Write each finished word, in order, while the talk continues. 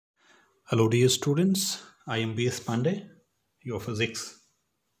Hello dear students, I am B.S. Pandey, your physics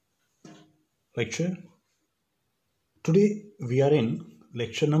lecturer. Today we are in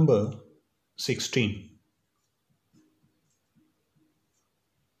lecture number 16.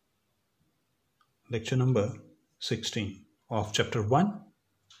 Lecture number 16 of chapter 1,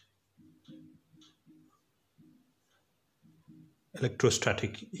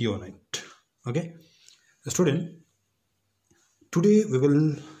 Electrostatic Unit. Okay, student, today we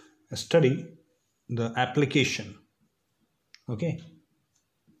will study the application. Okay,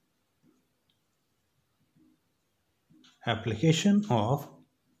 application of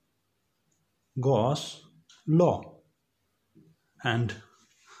Gauss law, and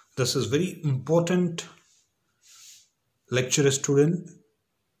this is very important lecture, student.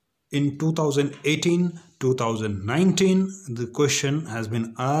 In 2018-2019 the question has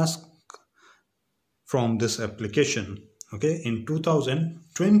been asked from this application. Okay, in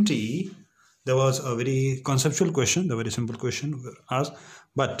 2020 there was a very conceptual question, the very simple question asked,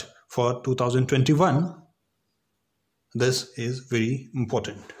 but for 2021 this is very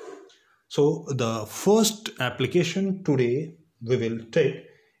important. So the first application today we will take,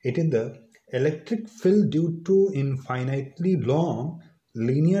 it is the electric field due to infinitely long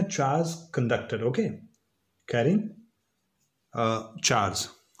linear charge conductor. Okay, carrying charge,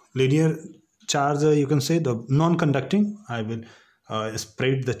 linear charge, you can say the non-conducting. I will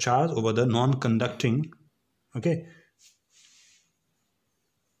spread the charge over the non-conducting, okay,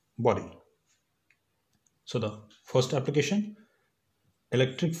 body. So the first application,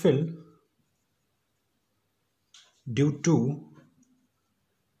 electric field due to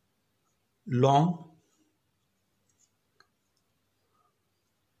long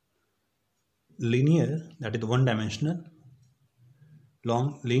linear, that is the one-dimensional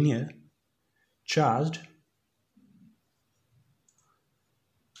long linear charged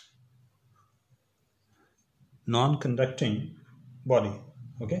non-conducting body,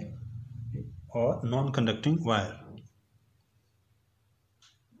 okay, or non-conducting wire.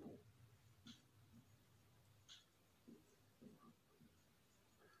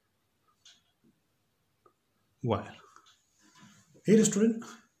 Here, student,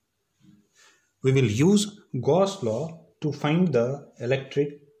 we will use Gauss law to find the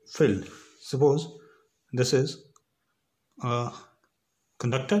electric field. Suppose this is a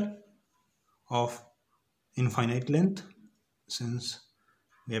conductor of infinite length, since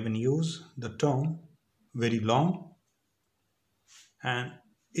we have been used the term very long, and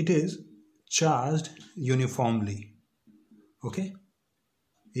it is charged uniformly. Okay,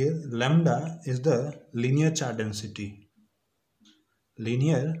 here lambda is the linear charge density,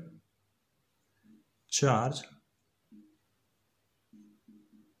 linear charge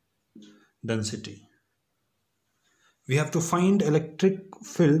density. We have to find electric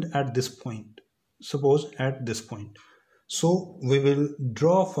field at this point. Suppose at this point, so we will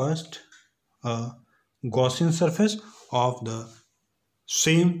draw first a Gaussian surface of the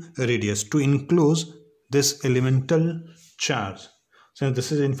same radius to enclose this elemental charge. Since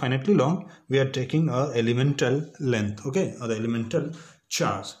this is infinitely long, we are taking a elemental length, okay, or the elemental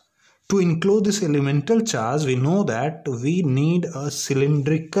charge. To enclose this elemental charge, we know that we need a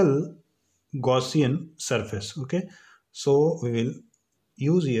cylindrical Gaussian surface. Okay, so we will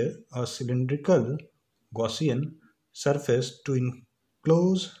use here a cylindrical Gaussian surface to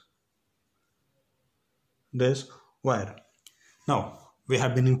enclose this wire. Now we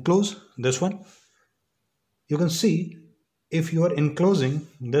have been enclosed this one. You can see, if you are enclosing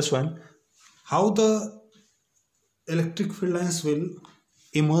this one, how the electric field lines will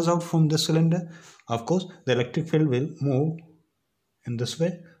emerge out from the cylinder. Of course, the electric field will move in this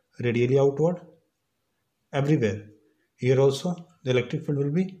way, radially outward, everywhere. Here also the electric field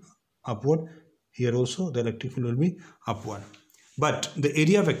will be upward, here also the electric field will be upward. But the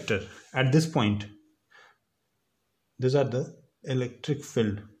area vector at this point, these are the electric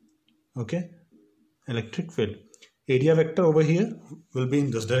field, okay, electric field. Area vector over here will be in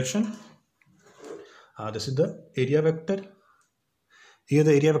this direction. This is the area vector. Here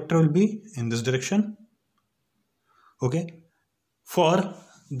the area vector will be in this direction. Okay, for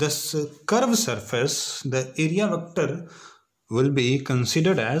this curved surface, the area vector will be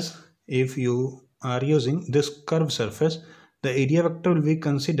considered as, if you are using this curved surface, the area vector will be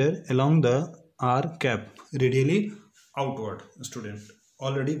considered along the R cap, radially outward. Student,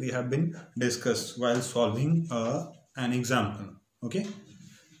 already we have been discussed while solving an example. Okay,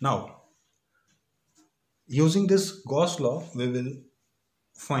 now using this Gauss law, we will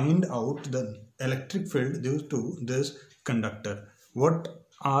find out the electric field due to this conductor. What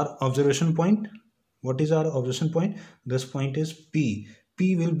are observation point? What is our observation point? This point is P.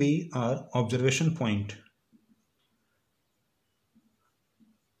 P will be our observation point.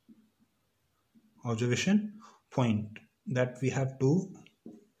 Observation point that we have to,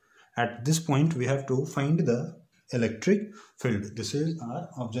 at this point we have to find the electric field. This is our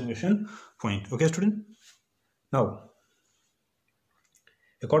observation point. Okay, student. Now,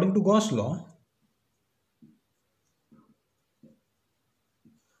 according to Gauss law,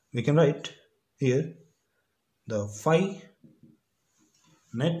 we can write here the phi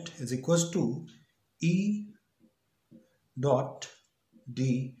net is equals to E dot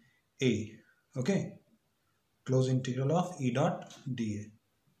dA. Okay, close integral of E dot dA.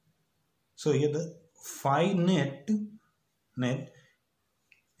 So here the phi net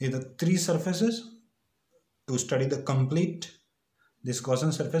is the three surfaces. To study the complete this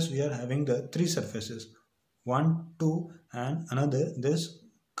Gaussian surface, we are having the three surfaces, 1, 2 and another this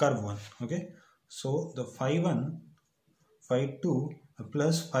curve one. Okay, so the phi 1, phi 2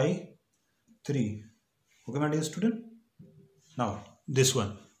 plus phi 3. Okay, my dear student. Now this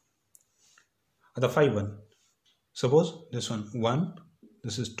one, the phi 1, suppose this one 1,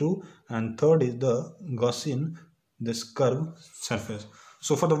 this is 2 and third is the Gaussian this curve surface.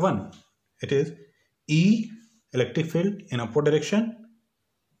 So for the 1 it is E electric field in upward direction,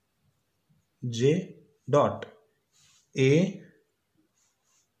 J dot A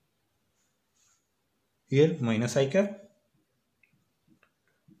here minus I cap,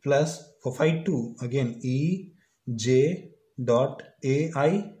 plus for phi 2 again E J dot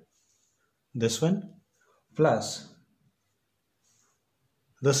AI, this one, plus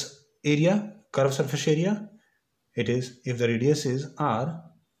this area, curve surface area, it is, if the radius is R,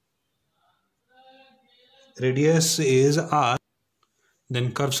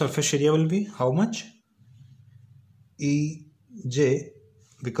 then curve surface area will be how much? EJ,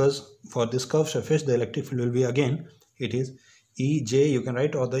 because for this curve surface the electric field will be again, it is EJ you can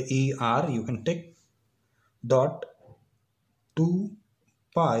write, or the ER you can take, dot 2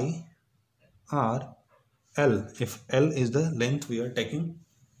 pi R L, if L is the length we are taking.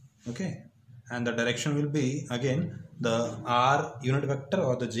 Okay, and the direction will be again the R unit vector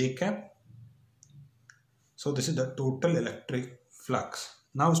or the J cap. So this is the total electric flux.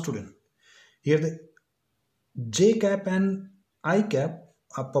 Now student, here the J cap and I cap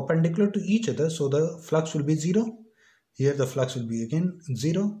are perpendicular to each other, so the flux will be 0. Here the flux will be again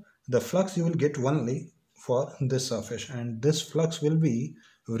 0. The flux you will get only for this surface, and this flux will be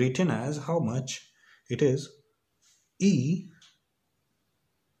written as how much? It is E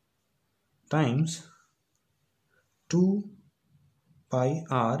times 2 pi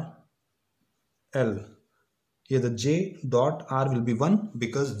R L. Here the J dot R will be 1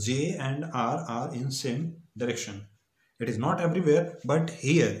 because J and R are in same direction. It is not everywhere, but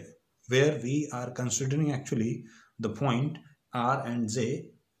here where we are considering actually the point R and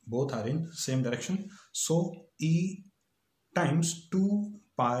J both are in same direction. So E times 2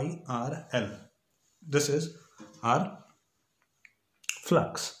 pi R L. This is our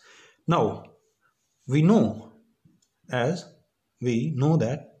flux. Now we know that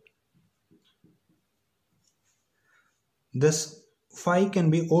this phi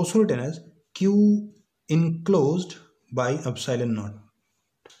can be also written as Q enclosed by epsilon naught.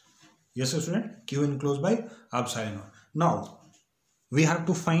 Yes, student, Q enclosed by epsilon naught. Now we have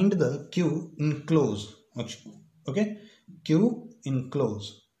to find the Q enclosed. Okay, Q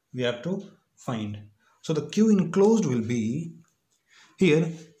enclosed we have to find. So the Q enclosed will be,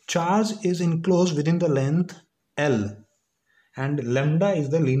 here charge is enclosed within the length L, and lambda is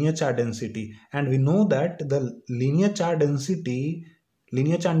the linear charge density, and we know that the linear charge density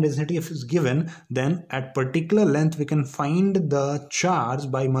if is given, then at particular length we can find the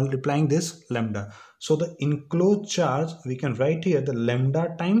charge by multiplying this lambda. So the enclosed charge we can write here the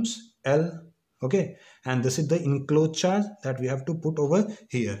lambda times L. Okay, and this is the enclosed charge that we have to put over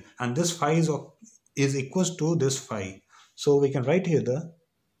here, and this phi is equals to this phi. So we can write here the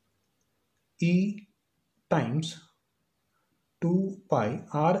E times 2 pi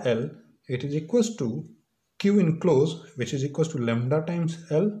RL, it is equals to Q enclosed, which is equals to lambda times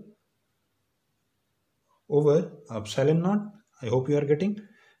L over epsilon naught. I hope you are getting.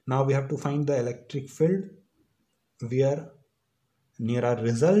 Now we have to find the electric field. We are near our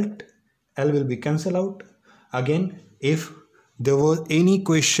result. L will be cancelled out. Again, if there was any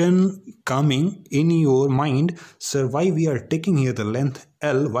question coming in your mind, sir, why we are taking here the length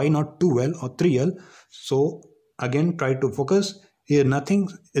L, why not 2L or 3L? So again, try to focus. Here nothing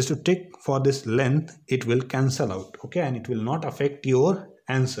is to take for this length, it will cancel out, okay, and it will not affect your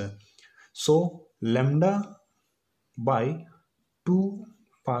answer. So lambda by 2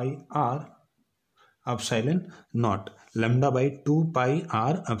 pi R epsilon naught, lambda by 2 pi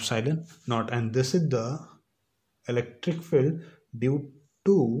r epsilon naught, and this is the electric field due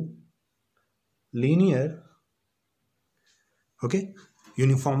to linear, okay,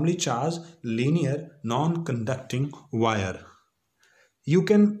 uniformly charged linear non-conducting wire. You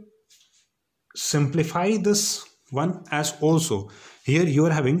can simplify this one as also. Here you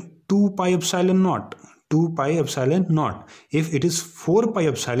are having 2 pi epsilon naught, 2 pi epsilon naught. If it is 4 pi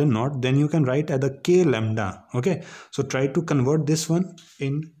epsilon naught, then you can write as the k lambda. Okay, so try to convert this one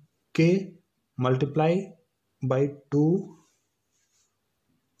in k multiply by 2,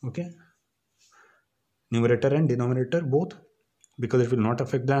 okay, numerator and denominator both, because it will not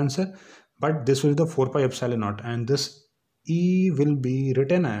affect the answer. But this will be the 4 pi epsilon naught, and this E will be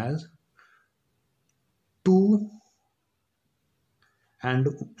written as 2, and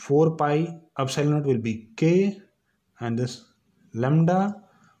 4 pi epsilon naught will be k, and this lambda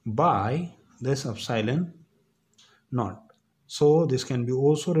by this epsilon naught. So this can be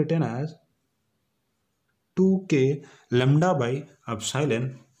also written as 2k lambda by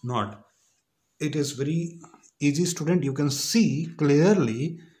epsilon naught. It is very easy, student. You can see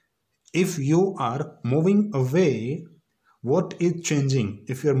clearly, if you are moving away, what is changing.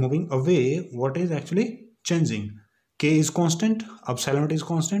 If you are moving away, what is actually changing? K is constant, epsilon naught is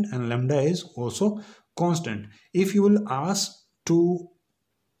constant, and lambda is also constant. If you will ask to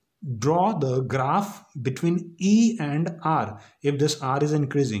draw the graph between E and R, if this R is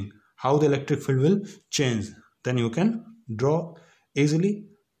increasing, how the electric field will change, then you can draw easily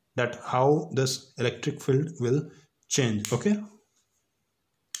that how this electric field will change. Okay,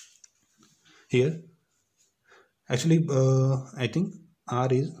 here actually I think R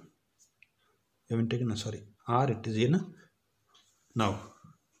is haven't taken, sorry, R it is here. Now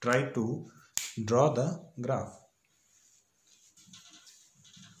try to draw the graph.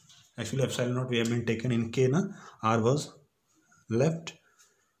 Actually epsilon naught we have been taken in K, na? R was left.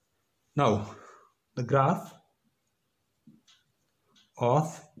 Now the graph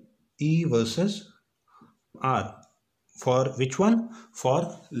of E versus R, for which one?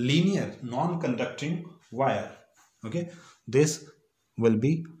 For linear non-conducting wire. Okay, this will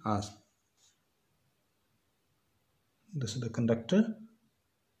be asked. This is the conductor,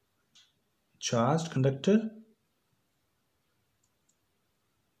 charged conductor,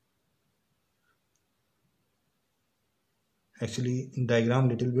 actually diagram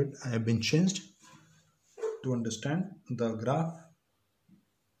little bit I have been changed to understand the graph.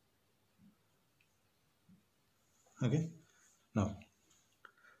 Okay, now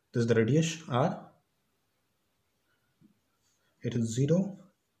this is the radius R, it is 0.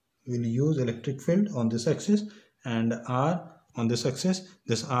 We will use electric field on this axis and R on this axis.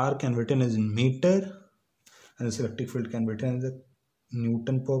 This R can be written as in meter, and this electric field can be written as a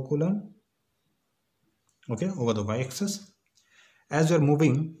Newton per coulomb, okay, over the y-axis. As we are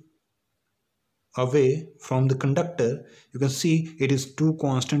moving away from the conductor, you can see it is 2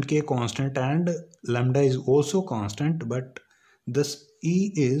 constant, K constant, and lambda is also constant, but this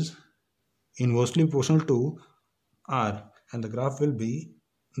E is inversely proportional to R, and the graph will be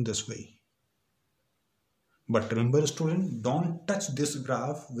this way. But remember student, don't touch this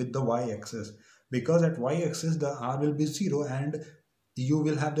graph with the y-axis, because at y-axis the R will be 0 and you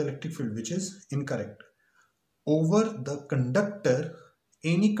will have the electric field, which is incorrect. Over the conductor,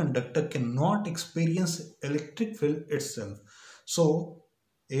 any conductor cannot experience electric field itself. So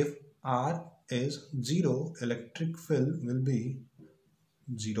if R is 0, electric field will be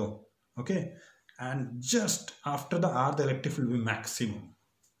 0. Okay, and just after the R, the electric field will be maximum.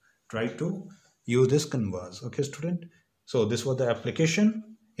 Try to use this converse. Okay student, so this was the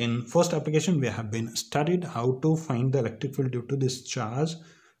application. In first application we have been studied how to find the electric field due to this charge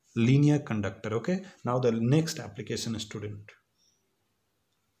linear conductor. Okay, now the next application, student.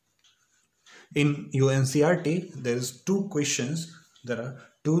 In your NCERT there is 2 questions, there are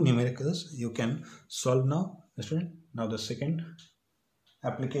 2 numericals you can solve now, student. Now the second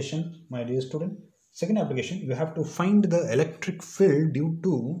application, my dear student, second application, you have to find the electric field due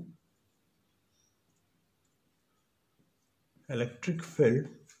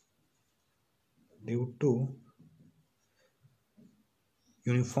to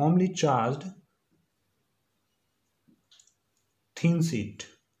uniformly charged thin sheet,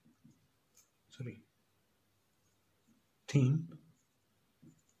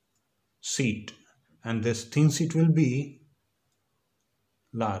 and this thin sheet will be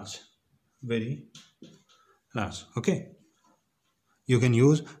large, very large. Okay, you can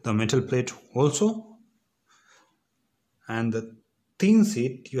use the metal plate also, and the thin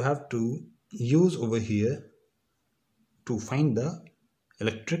sheet you have to use over here to find the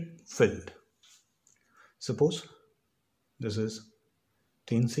electric field. Suppose this is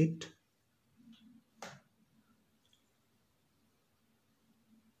thin sheet.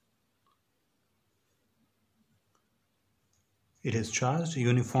 It is charged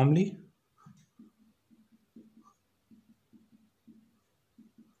uniformly.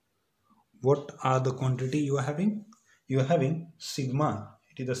 What are the quantity you are having? You are having sigma.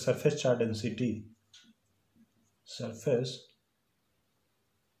 It is the surface charge density. Surface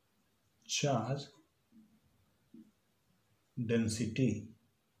charge density.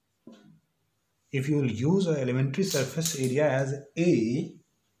 If you will use an elementary surface area as A,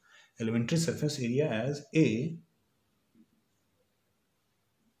 elementary surface area as A,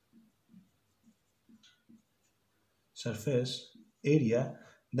 surface area,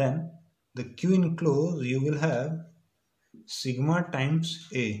 then the Q enclosed you will have sigma times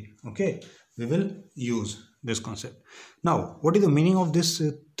A. Okay, we will use this concept. Now, what is the meaning of this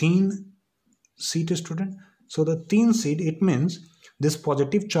thin sheet, student? So the thin sheet, it means this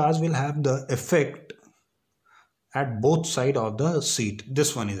positive charge will have the effect at both sides of the sheet.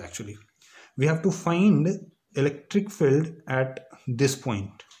 This one is actually, we have to find electric field at this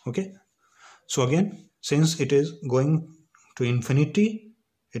point. Okay, so again, since it is going to infinity,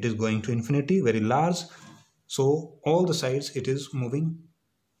 it is going to infinity, very large, so all the sides it is moving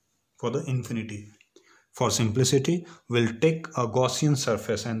for the infinity. For simplicity, we'll take a Gaussian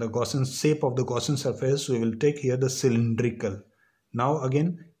surface, and the Gaussian shape of the Gaussian surface we will take here the cylindrical. Now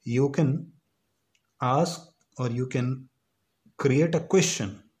again, you can ask or you can create a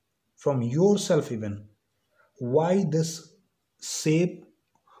question from yourself even, why this shape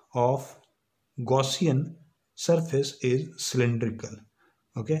of Gaussian surface is cylindrical.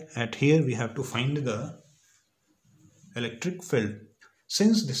 Okay, at here we have to find the electric field.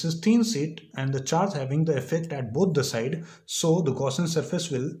 Since this is thin sheet and the charge having the effect at both the side, so the Gaussian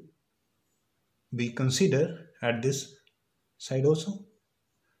surface will be considered at this side also.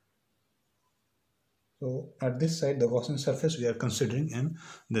 So at this side the Gaussian surface we are considering in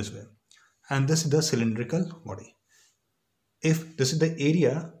this way, and this is the cylindrical body. If this is the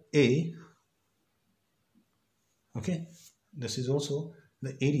area A, okay, this is also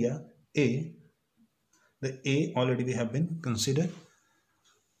the area A. The A already we have been considered.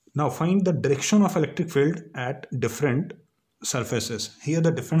 Now find the direction of electric field at different surfaces. Here the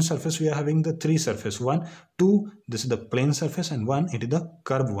different surface we are having the three surface, 1, 2, this is the plane surface, and 1 it is the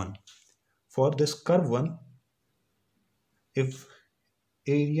curved one. For this curved one, if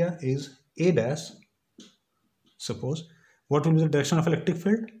area is A dash, suppose, what will be the direction of electric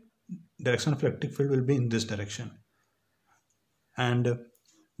field? Direction of electric field will be in this direction, and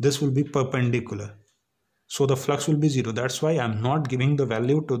this will be perpendicular. So the flux will be 0. That's why I'm not giving the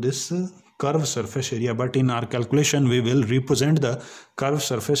value to this curved surface area, but in our calculation we will represent the curved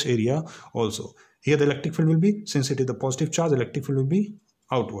surface area also. Here the electric field will be, since it is the positive charge, electric field will be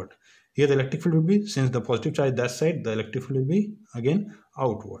outward. Here the electric field will be, since the positive charge that side, the electric field will be again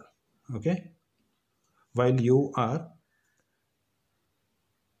outward. Okay, while you are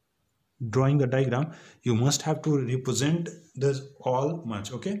drawing the diagram, you must have to represent this all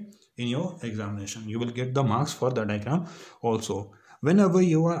much. Okay, in your examination you will get the marks for the diagram also. Whenever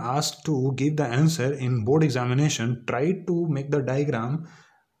you are asked to give the answer in board examination, try to make the diagram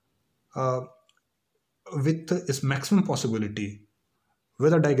with its maximum possibility. Where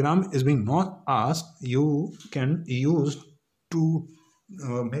the diagram is being not asked, you can use to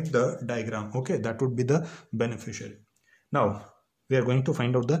make the diagram. Okay, that would be the beneficial. Now we are going to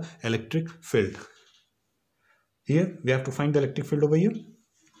find out the electric field. Here we have to find the electric field over here.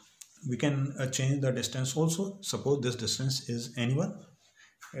 We can change the distance also. Suppose this distance is n1.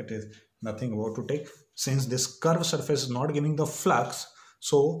 It is nothing about to take. Since this curved surface is not giving the flux,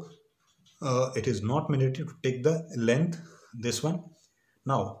 so it is not mandated to take the length, this one.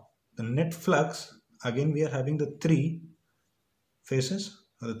 Now the net flux, again we are having the three faces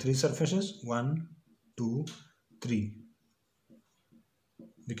or the three surfaces, 1, 2, 3.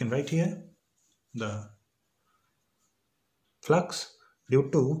 We can write here the flux due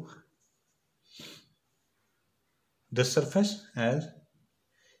to this surface as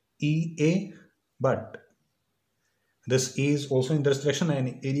EA, but this E is also in this direction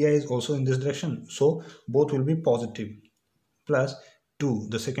and area is also in this direction, so both will be positive, plus 2,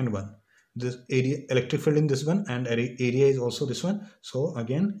 the second one, this area electric field in this one, and area is also this one, so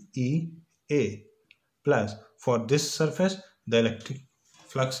again EA, plus for this surface the electric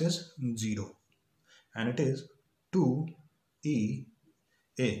flux is 0 and it is 2EA.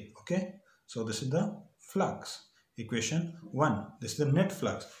 Okay, so this is the flux, equation 1. This is the net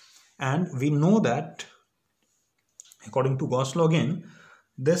flux, and we know that according to Gauss law again,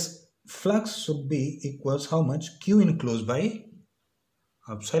 this flux should be equals how much? Q enclosed by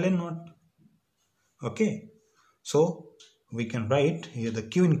epsilon naught. Okay, so we can write here the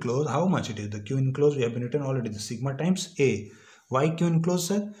Q enclosed, how much it is. The Q enclosed we have been written already, the sigma times A. Why Q enclosed,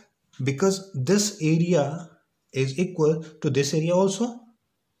 sir? Because this area is equal to this area also,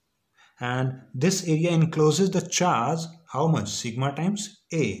 and this area encloses the charge, how much? Sigma times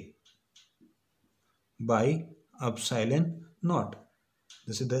A by epsilon naught.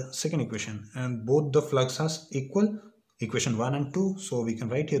 This is the second equation, and both the flux are equal, equation 1 and 2. So we can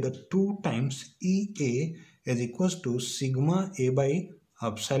write here that 2 times EA is equals to sigma A by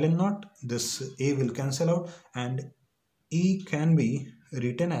epsilon naught. This A will cancel out, and E can be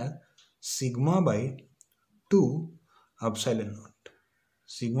written as sigma by 2 epsilon naught.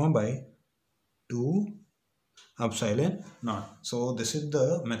 Sigma by 2 epsilon naught. So this is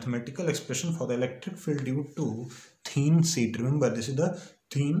the mathematical expression for the electric field due to thin sheet. Remember, this is the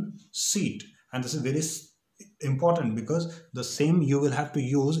thin sheet, and this is very important because the same you will have to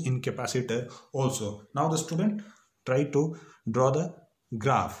use in capacitor also. Now the student try to draw the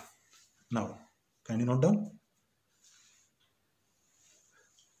graph. Now can you note down?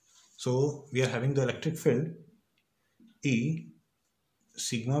 So we are having the electric field E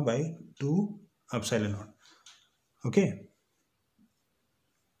sigma by 2 epsilon naught. Okay,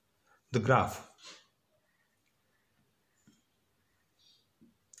 the graph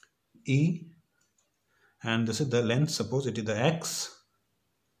E, and this is the length, suppose it is the x.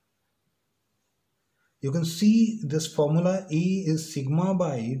 You can see this formula E is sigma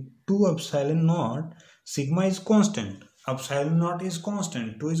by 2 epsilon naught. Sigma is constant, epsilon naught is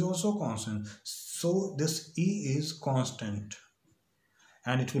constant, 2 is also constant. So this E is constant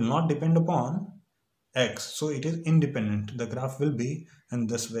and it will not depend upon x, so it is independent. The graph will be in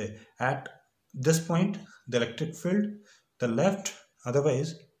this way. At this point the electric field the left,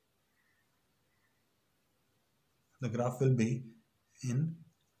 otherwise the graph will be in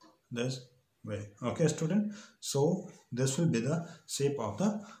this way. Okay student, so this will be the shape of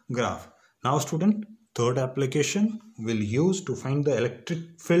the graph. Now student, third application we'll use to find the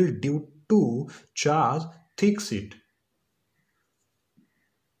electric field due to charge thick sheet.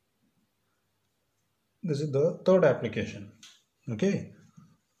 This is the third application. Okay,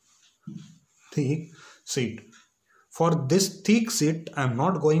 thick sheet. For this thick sheet I am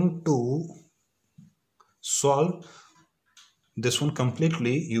not going to solve this one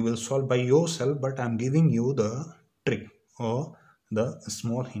completely, you will solve by yourself, but I am giving you the trick or the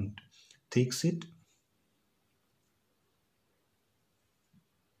small hint. Thick sheet,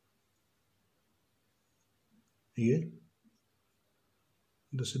 here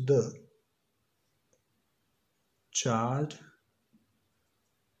this is the charge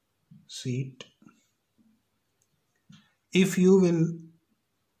sheet. If you will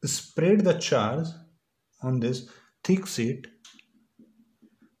spread the charge on this thick sheet,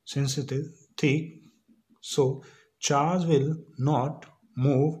 since it is thick, so charge will not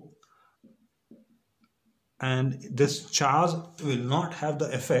move and this charge will not have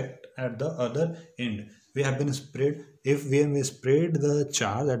the effect at the other end. We have been spread, if we have spread the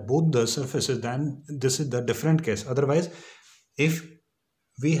charge at both the surfaces, then this is the different case. Otherwise, if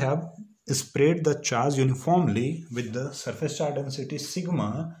we have spread the charge uniformly with the surface charge density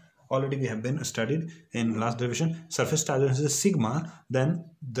sigma, already we have been studied in last division, surface charge density sigma, then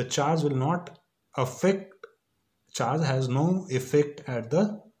the charge will not affect, charge has no effect at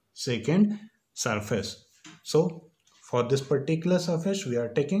the second surface. So for this particular surface we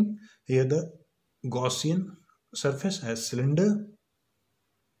are taking here the Gaussian surface as cylinder,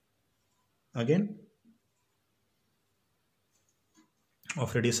 again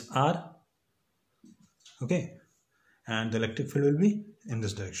of radius r. Okay, and the electric field will be in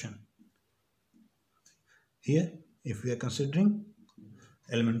this direction. Here if we are considering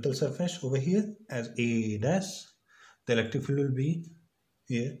elemental surface over here as A dash, the electric field will be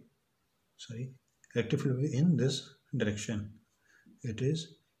here, electric field will be in this direction, it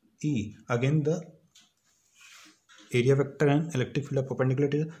is E. Again the area vector and electric field are perpendicular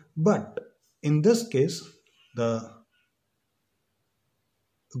to each other, but in this case the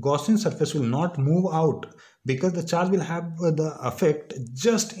Gaussian surface will not move out because the charge will have the effect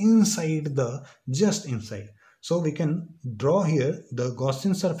just inside. So we can draw here the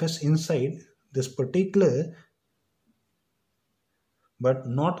Gaussian surface inside this particular, but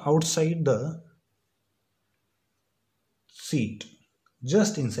not outside the sheet,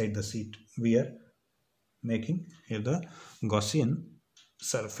 just inside the sheet we are making here the Gaussian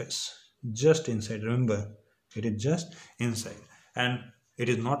surface, just inside. Remember, it is just inside and it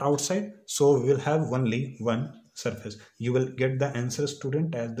is not outside, so we will have only one surface. You will get the answer,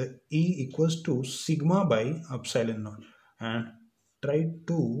 student, as the E equals to sigma by epsilon naught, and try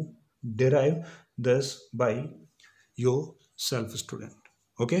to derive this by yourself, student.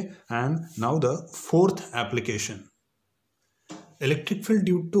 Okay, and now the fourth application, electric field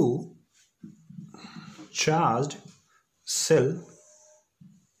due to charged cell.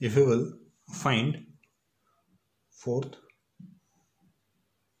 If you will find fourth,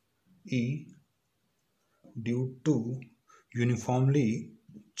 E due to uniformly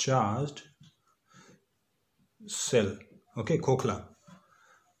charged cell. Okay, खोखला.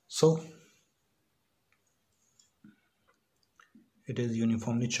 So it is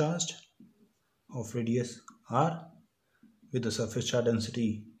uniformly charged of radius r with the surface charge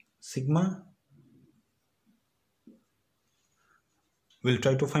density sigma. We'll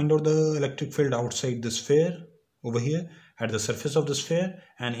try to find out the electric field outside the sphere over here at the surface of the sphere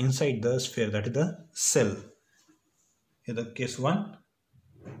and inside the sphere, that is the cell. Here the case 1,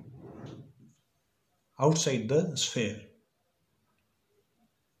 outside the sphere,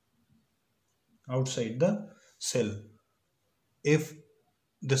 outside the cell. If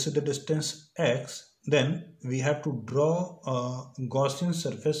this is the distance x, then we have to draw a Gaussian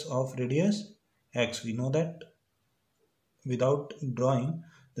surface of radius x. We know that without drawing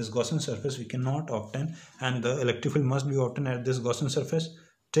this Gaussian surface we cannot obtain, and the electric field must be obtained at this Gaussian surface.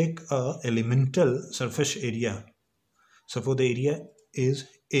 Take a elemental surface area. Suppose the area is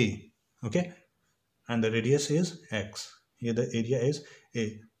A, okay, and the radius is x. Here the area is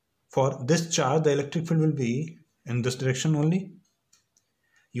A. For this charge, the electric field will be in this direction only.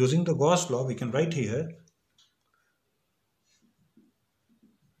 Using the Gauss law, we can write here,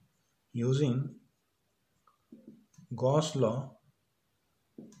 using Gauss law,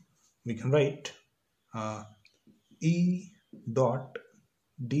 we can write E dot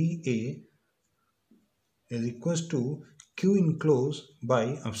dA is equals to Q enclosed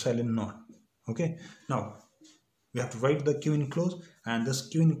by epsilon naught. Okay, now we have to write the Q enclosed, and this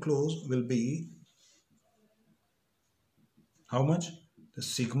Q enclosed will be how much? The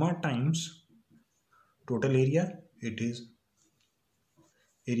sigma times total area. It is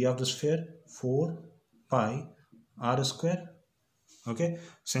area of the sphere 4 pi r square. Okay,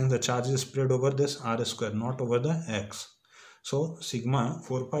 since the charge is spread over this r square, not over the x, so sigma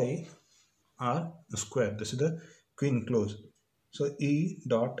 4 pi r square. This is the Q enclosed. So E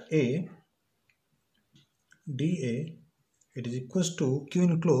dot A dA, it is equals to Q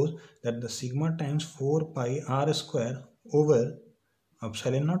enclosed, that the sigma times 4 pi r square over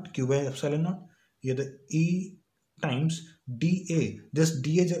epsilon naught, Q by epsilon naught. Here the E times dA. This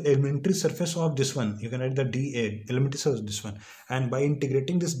dA is the elementary surface of this one. You can write the dA, elementary surface of this one. And by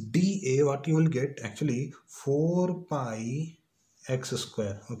integrating this dA, what you will get actually 4 pi x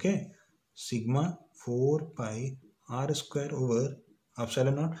square. Okay, sigma 4 pi r square over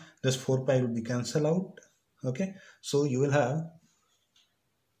epsilon naught. This 4 pi will be cancelled out. Okay, so you will have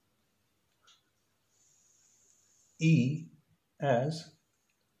E as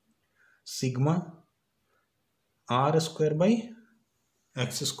sigma r square by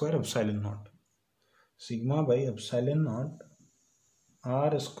x square epsilon naught. Sigma by epsilon naught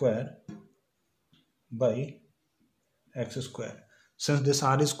r square by x square. Since this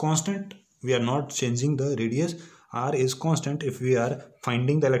r is constant, we are not changing the radius. R is constant. If we are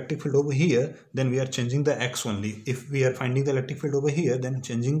finding the electric field over here, then we are changing the x only. If we are finding the electric field over here, then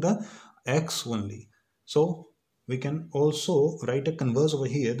changing the x only. So we can also write a converse over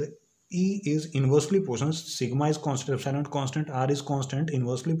here. The E is inversely proportional. Sigma is constant, epsilon constant, R is constant,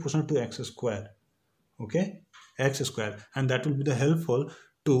 inversely proportional to x square. Okay, x square, and that will be the helpful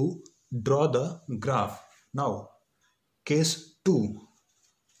to draw the graph. Now case 2,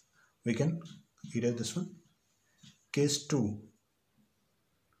 we can erase this one. Case 2,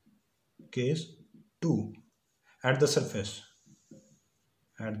 at the surface,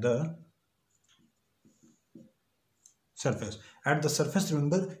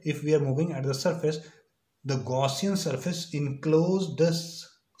 remember, if we are moving at the surface, the Gaussian surface enclose this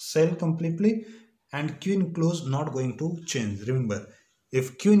cell completely, and Q enclosed not going to change. Remember,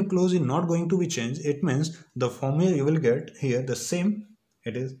 if Q enclosed is not going to be changed, it means the formula you will get here the same.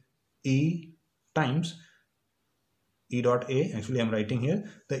 It is E times E dot A. Actually I am writing here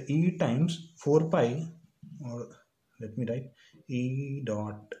the E times 4 pi, or let me write E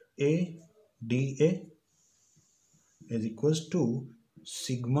dot A dA is equals to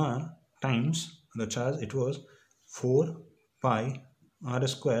sigma times the charge, it was 4 pi r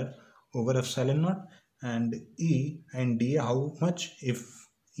square over epsilon naught, and E and dA how much? If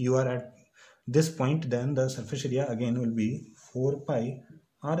you are at this point, then the surface area again will be 4 pi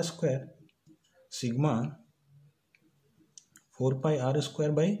r square sigma 4 pi r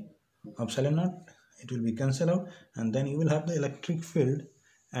square by epsilon naught. It will be cancelled out, and then you will have the electric field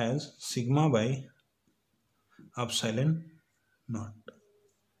as sigma by epsilon naught.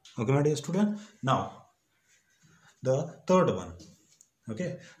 Okay, my dear student. Now the third one. Okay,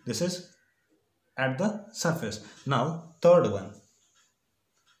 this is at the surface. Now third one,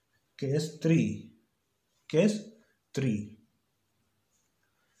 case 3. Case 3.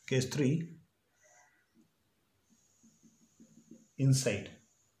 Case 3, inside.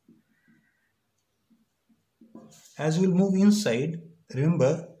 As you will move inside,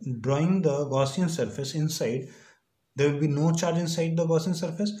 remember, drawing the Gaussian surface inside, there will be no charge inside the Gaussian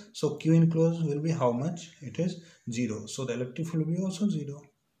surface. So Q enclosed will be how much? It is 0. So the electric field will be also 0.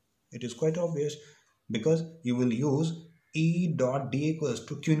 It is quite obvious, because you will use E dot D equals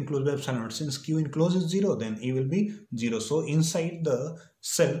to Q enclosed by epsilon naught. Since Q enclosed is 0, then E will be 0. So inside the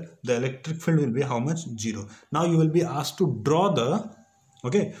cell, the electric field will be how much? 0. Now you will be asked to draw the,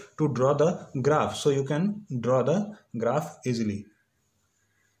 okay, to draw the graph. So you can draw the graph easily.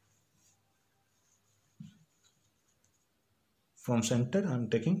 From center, I am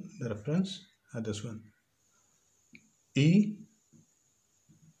taking the reference at this one. E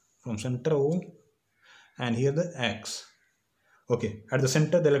from center O, and here the X. Okay, at the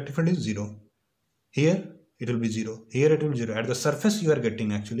center the electric field is 0. Here it will be 0. Here it will be 0. At the surface you are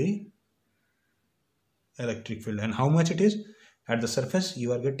getting actually electric field. And how much it is? At the surface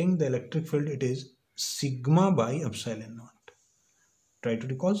you are getting the electric field. It is sigma by epsilon naught. Try to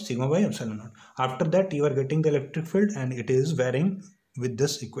recall, sigma by epsilon naught. After that you are getting the electric field, and it is varying with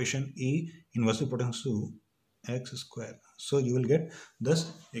this equation, E inversely proportional to x square. So you will get this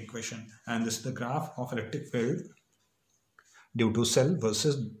equation, and this is the graph of electric field due to cell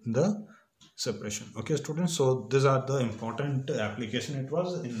versus the separation. Okay students, so these are the important application. It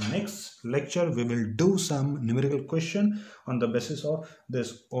was in the next lecture we will do some numerical question on the basis of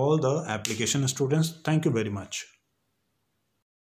this all the application. Students, thank you very much.